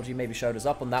course, BLG maybe showed us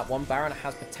up on that one. Baron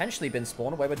has potentially been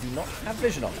spawned. Weibo do not have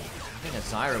vision on it. Having a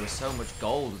Zyra with so much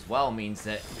gold as well means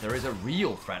that there is a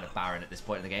real threat of Baron at this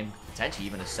point in the game. Potentially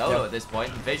even a solo at this point.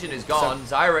 Vision is gone.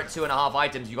 So, Zyra at 2.5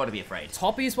 items, you got to be afraid.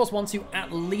 Top Esports want to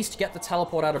at least get the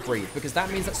teleport out of Breathe, because that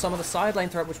means that some of the side lane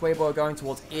threat which Weibo are going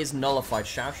towards is nullified.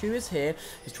 Xiaoshu is here.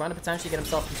 He's trying to potentially get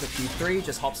himself into a Q3,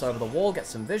 just hops over the wall, gets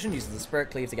some vision, uses the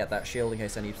Spirit Cleave to get that shield in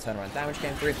case any turnaround damage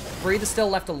came through. Breathe is still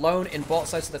left alone in bot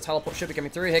side, so the teleport should be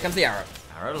coming through. Here comes the arrow.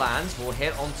 Arrow lands, will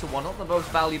hit onto one of the most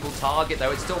valuable target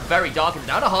though. It's still very dark and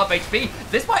down to half HP.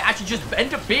 This might actually just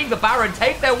end up being the Baron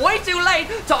take. They're way too late.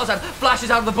 Tarzan flashes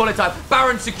out of the bullet time.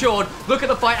 Baron secured. Look at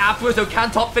the fight afterwards though.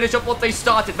 Can Top finish up what they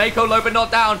started? Mako low but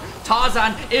not down.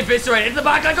 Tarzan eviscerated. In the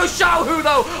back line goes Xiaohu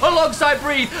though, alongside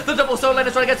Breathe. The double solo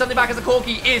laner trying to get something back as the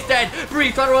Corki is dead.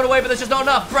 Breathe trying to run away, but there's just not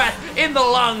enough breath in the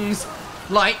lungs.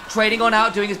 Light trading on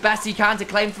out, doing his best he can to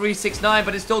claim 369,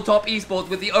 but it's still Top Esports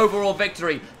with the overall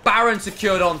victory. Baron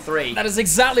secured on 3. That is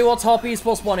exactly what Top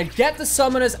Esports wanted. Get the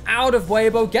summoners out of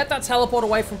Weibo, get that teleport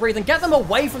away from Breathe, and get them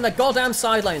away from their goddamn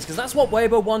side lanes, because that's what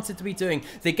Weibo wanted to be doing.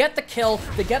 They get the kill,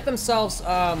 they get themselves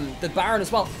the Baron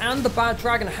as well, and the Bad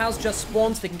Dragon has just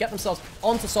spawned, so they can get themselves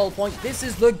onto Soul Point. This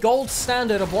is the gold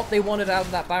standard of what they wanted out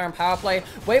of that Baron power play.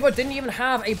 Weibo didn't even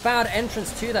have a bad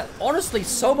entrance to that. Honestly,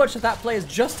 so much of that play is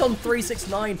just on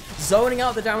 369, zoning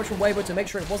out the damage from Weibo to make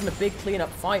sure it wasn't a big cleanup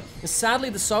fight. And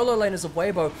sadly, the solo laners of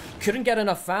Weibo couldn't get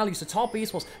enough value, so Top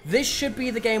Esports, this should be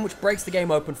the game which breaks the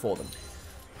game open for them.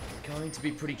 Going to be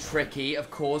pretty tricky,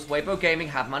 of course. Weibo Gaming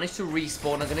have managed to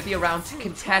respawn. Are going to be around to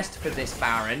contest for this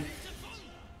Baron.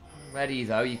 Ready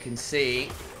though, you can see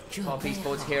Top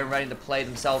Esports here and ready to play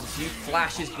themselves. A few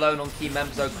flashes blown on key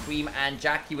members though. Cream and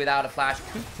Jackie without a flash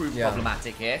could prove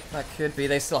problematic here. That could be.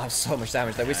 They still have so much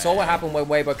damage though. We saw what happened when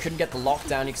Weibo couldn't get the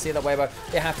lockdown. You can see that Weibo,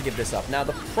 they have to give this up. Now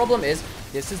the problem is,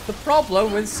 this is the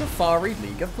problem with Safari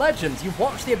League of Legends. You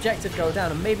watch the objective go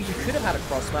down, and maybe you could have had a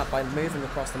cross map by moving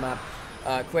across the map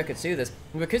quicker to this.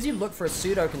 And because you look for a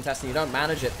pseudo contest and you don't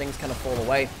manage it, things kind of fall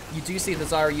away. You do see the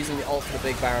Zyra using the ult for the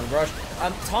big Baron rush.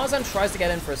 Tarzan tries to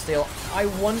get in for a steal. I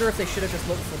wonder if they should have just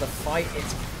looked for the fight.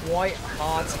 It's quite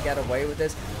hard to get away with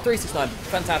this. 369,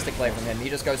 fantastic play from him. He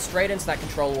just goes straight into that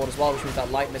control ward as well, which means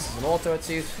that Light misses an auto or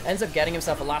two. Ends up getting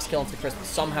himself a last kill into the Crisp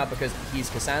somehow because he's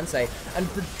Cassandre. And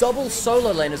the double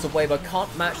solo laners of Weibo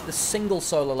can't match the single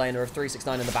solo laner of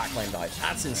 369 in the backline dive.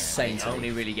 That's insane to me.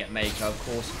 Only really get Mako, of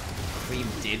course. Cream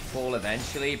did fall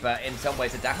eventually, but in some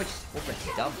ways the damage is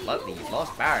already done bluntly. You've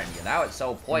lost Baron, you're now at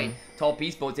Soul Point. Top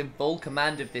Esports in full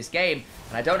command of this game,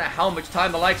 and I don't know how much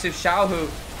time the likes of Xiaohu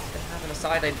can have in a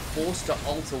side lane forced to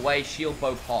ult away, shield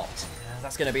bow popped.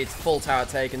 That's going to be its full tower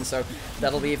taken, so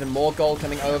that'll be even more gold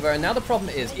coming over. And now the problem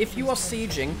is, if you are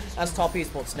sieging as Top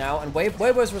Esports now, and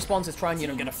Weibo's response is trying,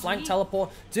 get a flank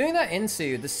teleport, doing that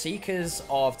into the Seekers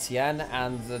of Tien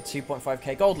and the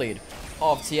 2.5k gold lead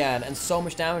of Tien, and so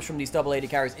much damage from these double AD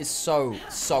carries is so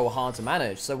hard to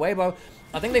manage. So Weibo,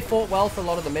 I think they fought well for a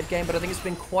lot of the mid game, but I think it's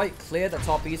been quite clear that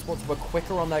Top Esports were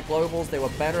quicker on their globals, they were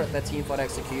better at their teamfight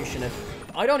execution, and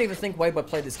I don't even think Weibo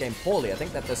played this game poorly. I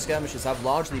think that the skirmishes have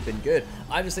largely been good.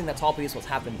 I just think that Top Esports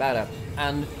have been better.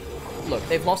 And look,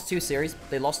 they've lost 2 series.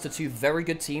 They lost to 2 very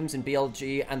good teams in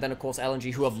BLG and then, of course,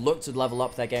 LNG, who have looked to level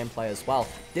up their gameplay as well.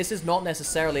 This is not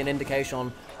necessarily an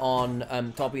indication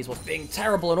on Top Esports being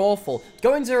terrible and awful.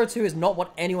 Going 0-2 is not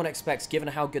what anyone expects, given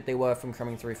how good they were from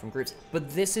coming through from groups.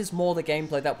 But this is more the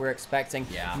gameplay that we're expecting.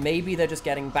 Yeah. Maybe they're just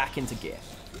getting back into gear.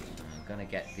 Gonna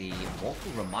get the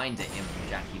Mortal Reminder in from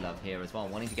Jackie Love here as well,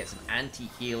 wanting to get some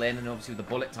anti-heal in, and obviously with the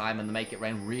bullet time and the Make It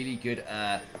Rain, really good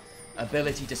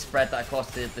ability to spread that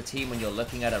across the team when you're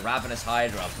looking at a Ravenous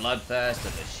Hydra, a Bloodthirst,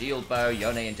 a Shield Bow,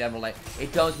 Yone in general. Like,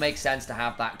 it does make sense to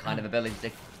have that kind of ability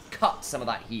to cut some of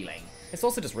that healing. It's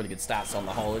also just really good stats on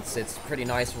the whole. It's pretty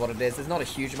nice for what it is. There's not a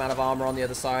huge amount of armor on the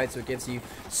other side, so it gives you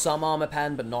some armor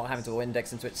pen, but not having to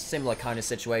index into it. Similar kind of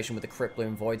situation with the Crypt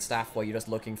Bloom Void Staff, where you're just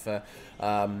looking for,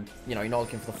 you're not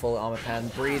looking for the full armor pen.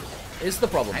 Breathe is the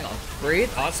problem. Hang on.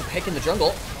 Breathe. Oh, it's a pick in the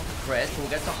jungle. Chris will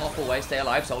get to hop away, stay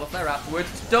alive. Solar Flare afterwards.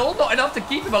 Still not enough to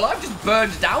keep him alive. Just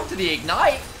burns down to the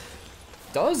Ignite.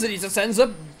 Does it? He just ends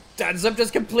up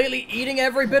just completely eating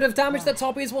every bit of damage that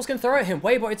Top Esports can throw at him.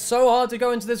 Weibo, it's so hard to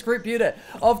go into this group unit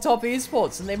of Top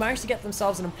Esports, and they managed to get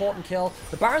themselves an important kill.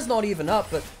 The Baron's not even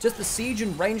up, but just the siege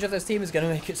and range of this team is going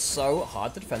to make it so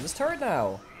hard to defend this turret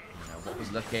now. What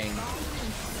was looking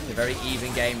a very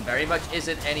even game very much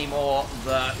isn't anymore.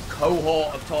 The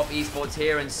cohort of Top Esports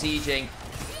here and sieging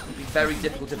It'd be very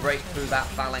difficult to break through that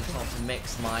phalanx, not to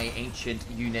mix my ancient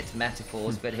unit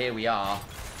metaphors, but here we are.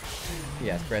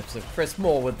 Yeah, Chris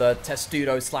more with the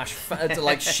testudo slash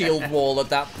like shield wall at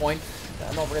that point.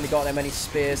 Not really got that many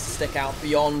spears to stick out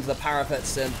beyond the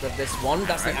parapets of this one.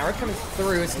 That's the arrow coming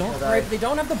through. It's not great, but they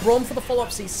don't have the Braum for the follow-up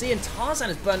CC, and Tarzan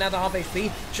is burned out to half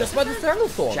HP just by the thermal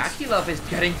thorns. Jackie Love is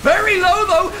getting very low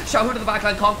though. Xiaohu to the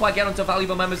backline, can't quite get onto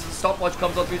valuable members of the stopwatch,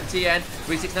 comes on through the TN.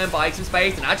 369 buys some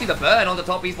space, and actually the burn on the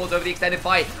top esports over the extended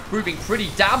fight, proving pretty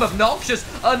damn obnoxious.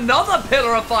 Another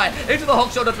pillar of fire into the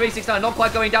hook shot of 369, not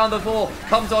quite going down the floor.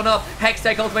 Comes on up,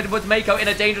 Hextech ultimate puts Mako in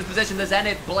a dangerous position. The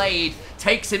Zenith Blade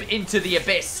takes him into the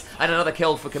abyss, and another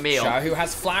kill for Camille. Xiaohu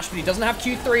has flash, but he doesn't have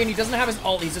Q3, and he doesn't have his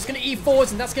ult. He's just going to E forwards,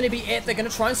 and that's going to be it. They're going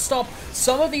to try and stop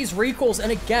some of these recalls,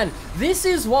 and again, this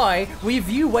is why we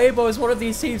view Weibo as one of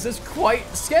these teams that's quite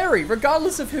scary,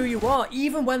 regardless of who you are.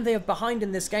 Even when they are behind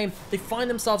in this game, they find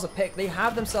themselves a pick. They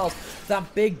have themselves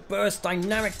that big burst,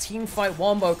 dynamic teamfight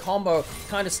wombo combo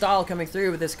kind of style coming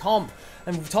through with this comp.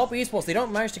 And with top esports, they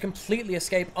don't manage to completely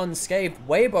escape unscathed.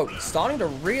 Weibo starting to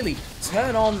really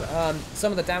turn on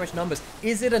some of the damage numbers.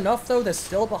 Is it enough though? They're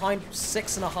still behind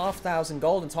 6,500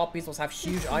 gold, and top esports have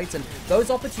huge items. Those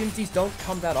opportunities don't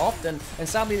come that often, and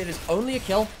sadly it is only a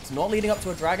kill. It's not leading up to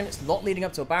a dragon, it's not leading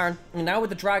up to a baron. And now with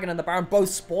the dragon and the baron both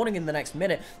spawning in the next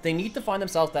minute, they need to find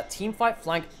themselves that team fight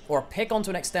flank or a pick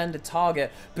onto an extended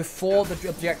target before the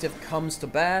objective comes to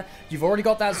bear. You've already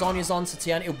got that Zhonya's on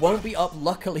Satian. It won't be up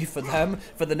luckily for them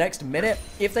for the next minute.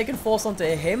 If they can force onto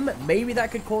him, maybe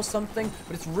that could cause something,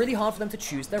 but it's really hard for them to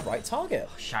choose their right target.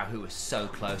 Xiaohu was so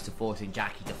close to forcing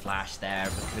Jackie to flash there,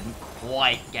 but couldn't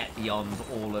quite get beyond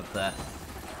all of the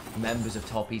members of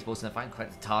top esports, and I find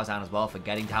credit to Tarzan as well for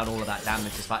getting down all of that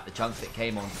damage despite the chunks that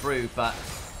came on through, but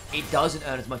it doesn't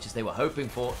earn as much as they were hoping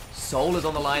for. Soul is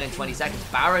on the line in 20 seconds,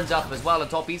 Baron's up as well,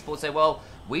 and top esports say, well,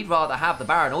 we'd rather have the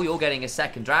Baron, all you're getting is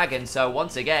second dragon, so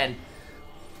once again,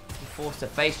 you're forced to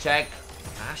face check.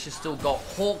 Ash has still got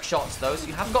hawk shots though, so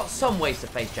you have got some ways to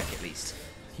face check at least.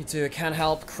 You do, it can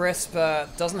help. Crisp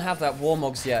doesn't have that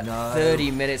Warmogs yet. No.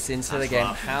 30 minutes into the game.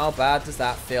 Rough. How bad does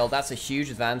that feel? That's a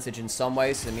huge advantage in some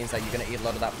ways. It means that you're going to eat a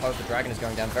lot of that poke. The dragon is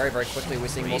going down very, very quickly. We're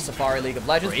seeing more Safari League of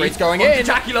Legends. Breed's going in.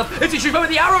 Dracula. It's a shoot with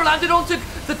the arrow landed onto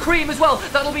the Cream as well.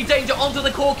 That'll be danger onto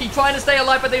the Corky. Trying to stay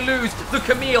alive, but they lose. The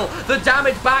Camille. The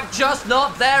damage back just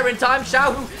not there in time.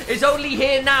 Xiaohu is only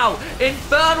here now.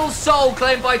 Infernal Soul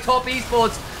claimed by top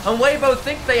esports. And Weibo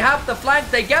think they have the flank.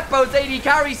 They get both AD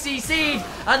carry CC'd,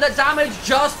 and the damage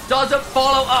just doesn't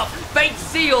follow up. Fate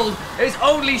sealed is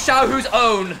only Xiaohu's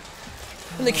own.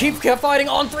 And they keep fighting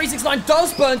on. 369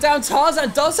 does burn down.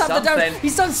 Tarzan does have the damage.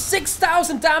 He's done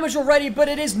 6,000 damage already, but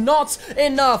it is not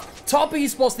enough. Top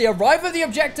esports, they arrive at the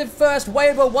objective first.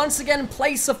 Weibo once again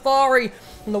plays Safari,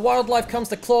 and the wildlife comes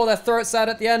to claw their throats out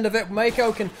at the end of it.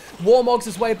 Mako can Warmogs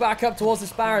his way back up towards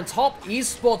this Baron. Top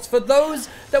esports, for those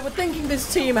that were thinking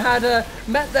this team had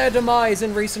met their demise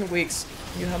in recent weeks,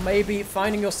 you are maybe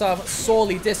finding yourself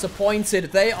sorely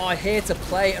disappointed. They are here to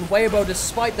play, and Weibo,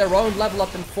 despite their own level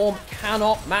up in form,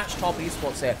 cannot match top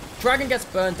esports here. Dragon gets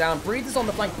burned down. Breathe is on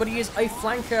the flank, but he is a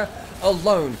flanker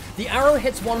alone. The arrow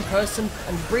hits one person,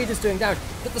 and Breathe is doing damage,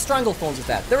 but the Strangle Thorns is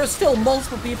there. There are still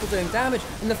multiple people doing damage,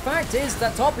 and the fact is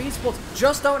that top esports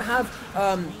just don't have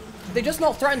they're just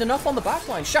not threatened enough on the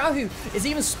backline. Xiaohu is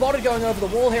even spotted going over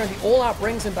the wall here, and the all-out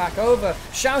brings him back over.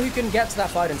 Xiaohu couldn't get to that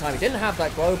fight in time. He didn't have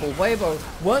that global. Weibo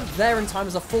weren't there in time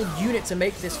as a full unit to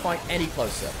make this fight any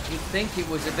closer. You'd think it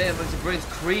was a bit of a Bryn's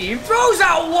Cream. Throws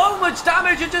out so much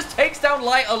damage and just takes down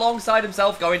Light alongside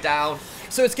himself going down.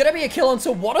 So it's going to be a kill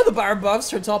onto one of the Baron buffs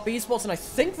from top esports, and I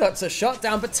think that's a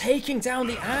shutdown, but taking down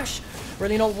the Ashe,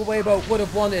 really not what Weibo would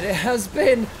have wanted. It has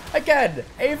been, again,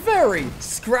 a very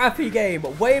scrappy game.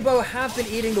 Weibo have been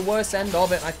eating the worst end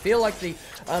of it. I feel like the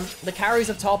carries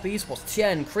of top esports,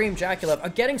 Tien, Cream, Jacula, are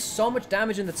getting so much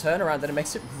damage in the turnaround that it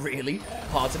makes it really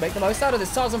hard to make the most out of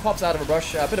this. Tarzan pops out of a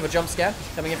rush, a bit of a jump scare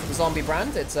coming in from the zombie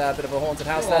brand. It's a bit of a haunted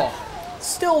house there.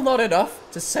 Still not enough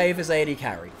to save his AD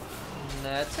carry.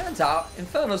 Turns out,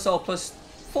 Infernal Soul plus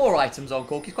 4 items on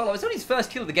Corky's quite low. It's only his first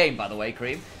kill of the game, by the way,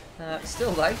 Cream.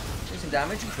 Still, like, doing some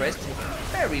damage, and Chris taking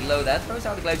very low there. Throws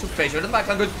out the glacial fissure into the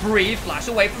backline, goes Breathe, flash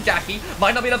away from Jackie.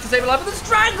 Might not be enough to save her life, but the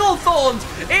Strangle Thorns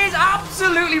is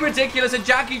absolutely ridiculous, and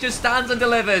Jackie just stands and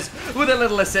delivers with a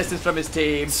little assistance from his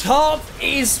team. Top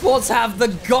esports have the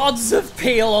gods of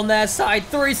Peel on their side.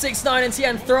 369 and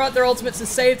Tien throw out their ultimates and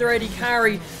save their AD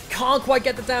carry. Can't quite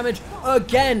get the damage.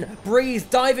 Again, Breathe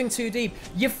diving too deep.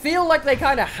 You feel like they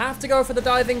kind of have to go for the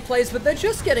diving plays, but they're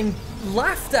just getting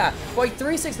laughed at by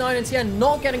 369 and Tien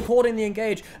not getting caught in the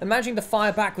engage and managing to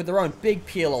fire back with their own big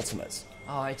Peel ultimates.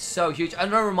 Oh, it's so huge.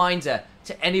 And a reminder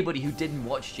to anybody who didn't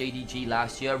watch JDG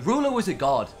last year, Ruler was a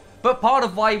god. But part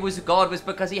of why he was a god was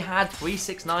because he had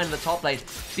 369 in the top lane,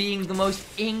 being the most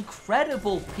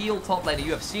incredible peel top laner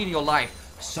you have seen in your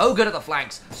life. So good at the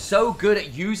flanks, so good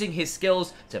at using his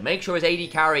skills to make sure his AD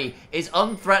carry is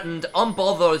unthreatened,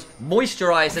 unbothered,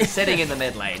 moisturized, and sitting in the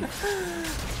mid lane.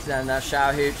 And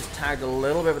Xiaohu just tagged a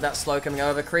little bit with that slow coming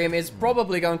over. Cream is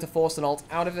probably going to force an ult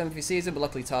out of him if he sees him, but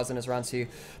luckily Tarzan is around to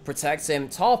protect him.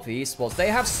 Top Esports,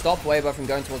 they have stopped Weibo from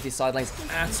going towards these side lanes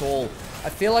at all. I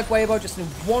feel like Weibo, just in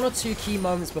one or two key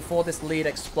moments before this lead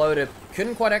exploded,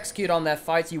 couldn't quite execute on their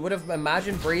fights. You would have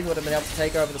imagined Breathe would have been able to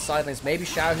take over the side lanes, maybe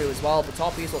Xiaohu as well, but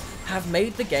Top Esports have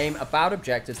made the game about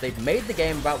objectives. They've made the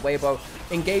game about Weibo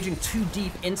engaging too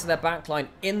deep into their backline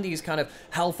in these kind of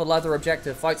hell for leather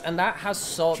objective fights, and that has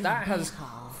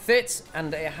fit,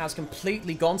 and it has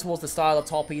completely gone towards the style of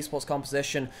Top Esports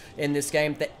composition in this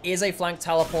game. There is a flank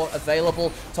teleport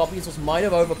available. Top Esports might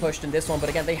have overpushed in this one, but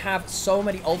again, they have so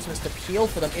many ultimates to peel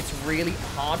for them. It's really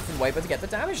hard for Weibo to get the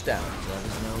damage down.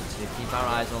 There's no to keep our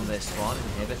eyes on this one.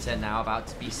 Inhibitor now about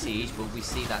to be sieged, but we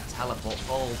see that teleport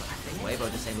fold. I think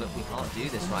Weibo just saying, look, we can't do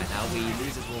this right now. We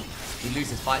lose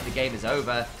this fight, the game is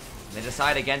over. And they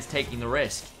decide against taking the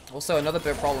risk. Also, another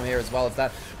big problem here as well is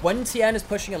that when TN is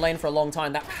pushing a lane for a long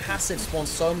time, that passive spawns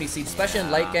so many seeds, especially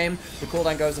in late game. The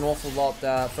cooldown goes an awful lot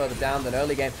further down than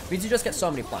early game. Means you just get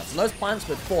so many plants. And those plants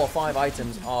with 4 or 5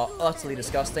 items are utterly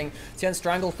disgusting. TN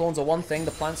Strangle Thorns are one thing.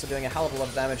 The plants are doing a hell of a lot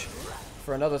of damage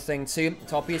for another thing too.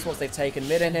 Top Esports, they've taken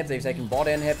mid inhib, they've taken bot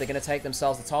inhib, they're going to take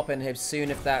themselves the top inhib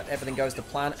soon if that everything goes to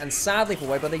plan. And sadly for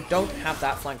Weibo, they don't have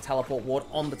that flank teleport ward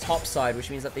on the top side, which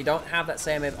means that they don't have that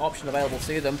same option available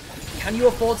to them. Can you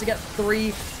afford to get 3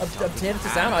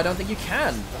 inhibitors down? I don't think you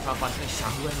can.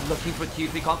 Looking for a Q,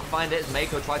 we can't find it as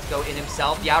Mako tried to go in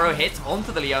himself. The arrow hits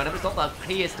onto the Leona, but it's not the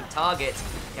clearest of targets.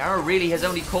 The arrow really has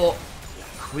only caught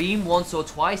Cream once or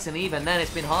twice, and even then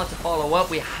it's been hard to follow up.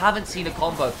 We haven't seen a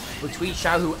combo between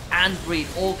Xiaohu and Breathe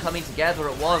all coming together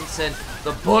at once, and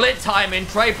the bullet time in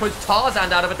Trey puts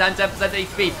Tarzan out of a 10%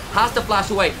 HP, has to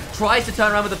flash away, tries to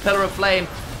turn around with a Pillar of Flame,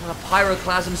 and a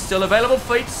Pyroclasm still available.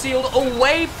 Fate sealed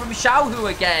away from Xiaohu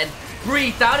again.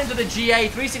 Breathe down into the GA,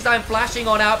 369 flashing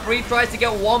on out. Breathe tries to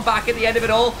get one back at the end of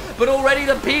it all, but already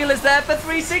the peel is there for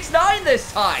 369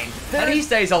 this time, and he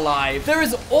stays alive. There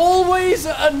is always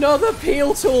another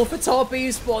peel tool for Top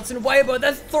Esports, and Weibo,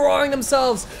 they're throwing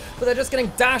themselves, but they're just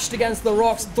getting dashed against the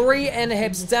rocks. 3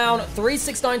 inhibs down,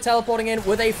 369 teleporting in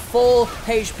with a full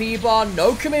HP bar.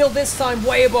 No Camille this time,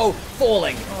 Weibo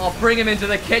falling. Oh, bring him into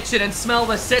the kitchen and smell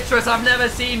the citrus. I've never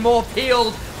seen more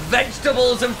peeled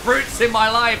vegetables and fruits in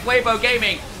my life. Weibo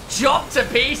Gaming chopped to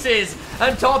pieces,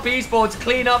 and Top Esports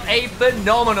clean up a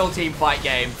phenomenal team fight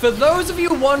game. For those of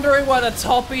you wondering why the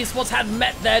Top Esports had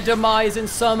met their demise in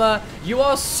summer, you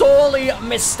are sorely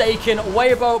mistaken.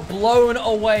 Weibo blown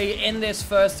away in this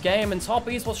first game, and Top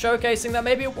Esports showcasing that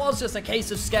maybe it was just a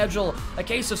case of schedule, a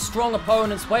case of strong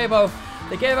opponents. Weibo,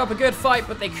 they gave up a good fight,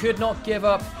 but they could not give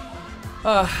up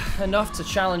enough to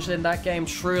challenge in that game.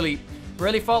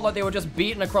 Really felt like they were just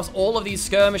beaten across all of these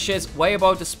skirmishes.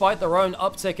 Weibo, despite their own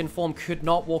uptick in form, could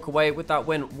not walk away with that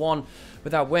win.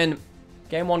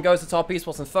 Game 1 goes to Top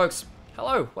Esports, and folks,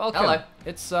 hello, welcome. Hello.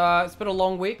 It's been a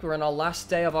long week. We're in our last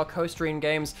day of our co-stream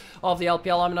games of the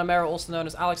LPL. I'm Nymaera, also known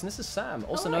as Alex, and this is Sam,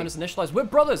 also known as Initialise. We're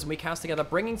brothers, and we cast together,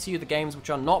 bringing to you the games which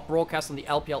are not broadcast on the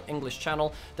LPL English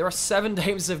channel. There are 7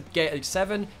 days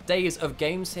of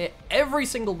games here every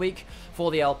single week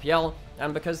for the LPL.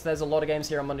 And because there's a lot of games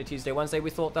here on Monday, Tuesday, Wednesday, we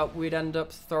thought that we'd end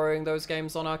up throwing those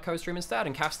games on our co-stream instead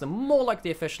and cast them more like the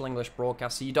official English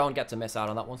broadcast, so you don't get to miss out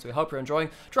on that one. So we hope you're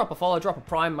enjoying. Drop a follow, drop a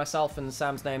prime. Myself and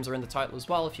Sam's names are in the title as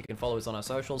well, if you can follow us on our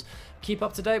socials. Keep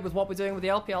up to date with what we're doing with the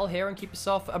LPL here and keep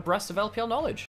yourself abreast of LPL knowledge.